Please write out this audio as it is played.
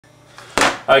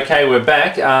Okay, we're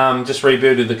back. Just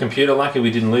rebooted the computer. Lucky we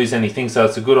didn't lose anything, so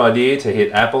it's a good idea to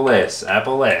hit Apple S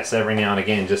every now and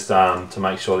again, just to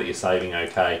make sure that you're saving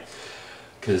okay.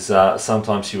 Because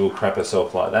sometimes you will crap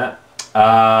yourself like that.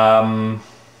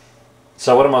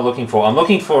 So what am I looking for? I'm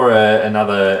looking for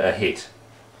another hit.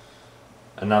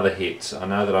 Another hit. I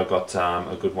know that I got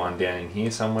a good one down in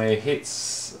here somewhere.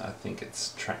 Hits, I think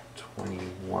it's track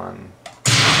 21.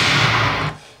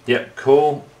 Yep,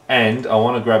 cool. And I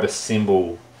want to grab a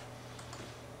cymbal.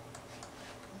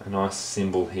 A nice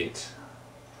cymbal hit.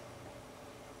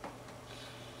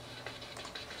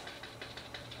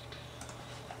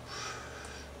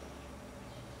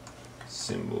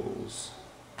 Cymbals.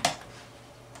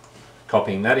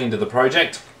 Copying that into the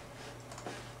project.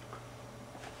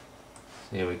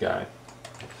 Here we go.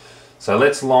 So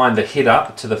let's line the hit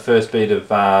up to the first beat of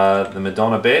the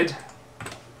Madonna bed.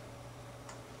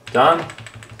 Done.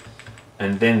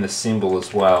 And then the cymbal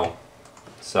as well.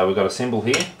 So we've got a cymbal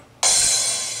here.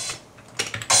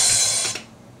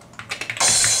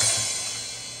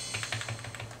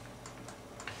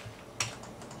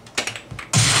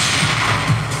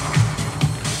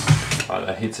 Oh,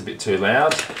 that hit's a bit too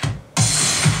loud.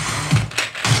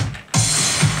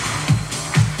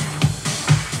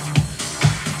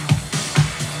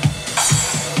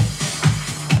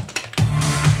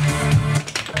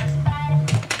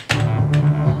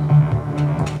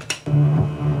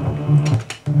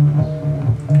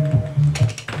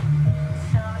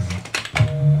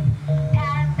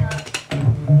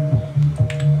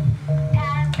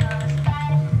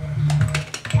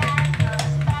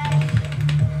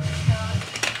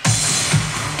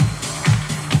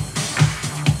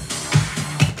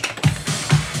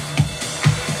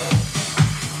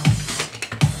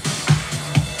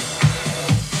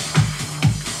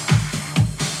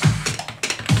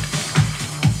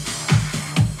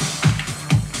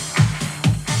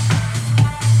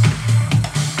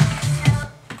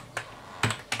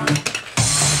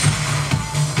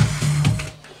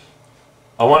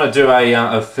 I want to do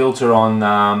a filter on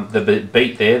the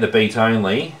beat there, the beat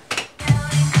only,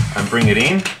 and bring it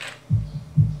in.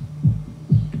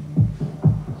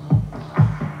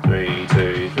 3,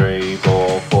 2, 3,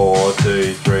 4, 4,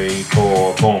 2, 3,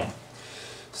 4, boom.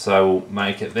 So we'll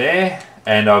make it there,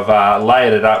 and I've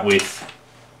layered it up with.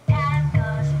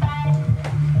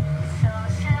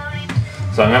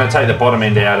 So I'm going to take the bottom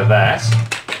end out of that.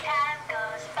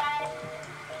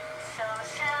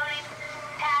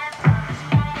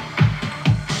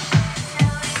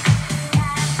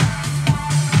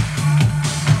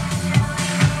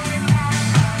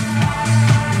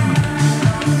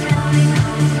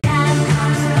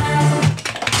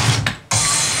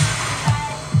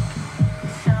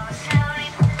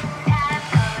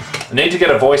 I need to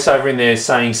get a voiceover in there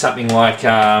saying something like, you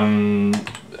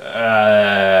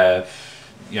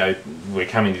know, we're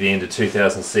coming to the end of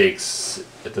 2006,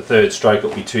 at the third stroke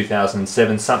it'll be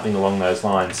 2007, something along those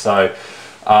lines. So,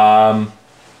 and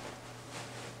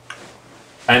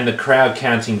the crowd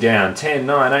counting down, 10,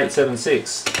 9, 8, 7,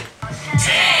 6.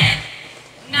 10,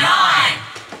 9.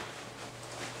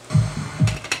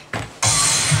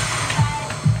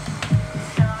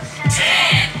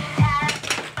 10,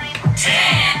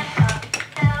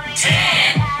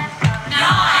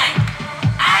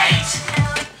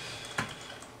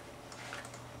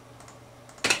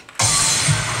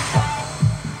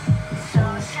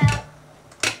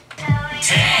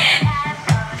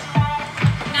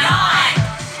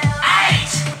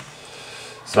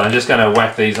 So I'm just going to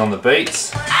whack these on the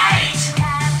beats. 8, 7,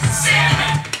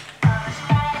 9,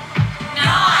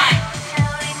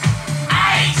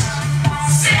 8,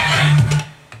 7.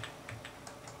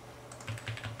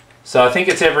 So I think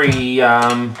it's every 10,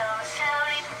 9,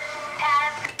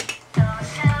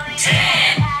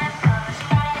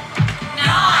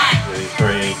 2,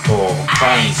 3, 4,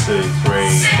 1, 2, 3,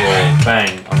 4,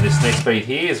 bang. On this next beat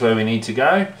here is where we need to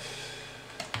go.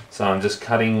 So I'm just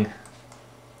cutting.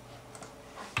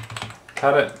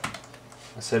 Cut it.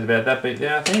 I said about that beat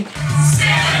there, I think.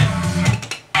 7.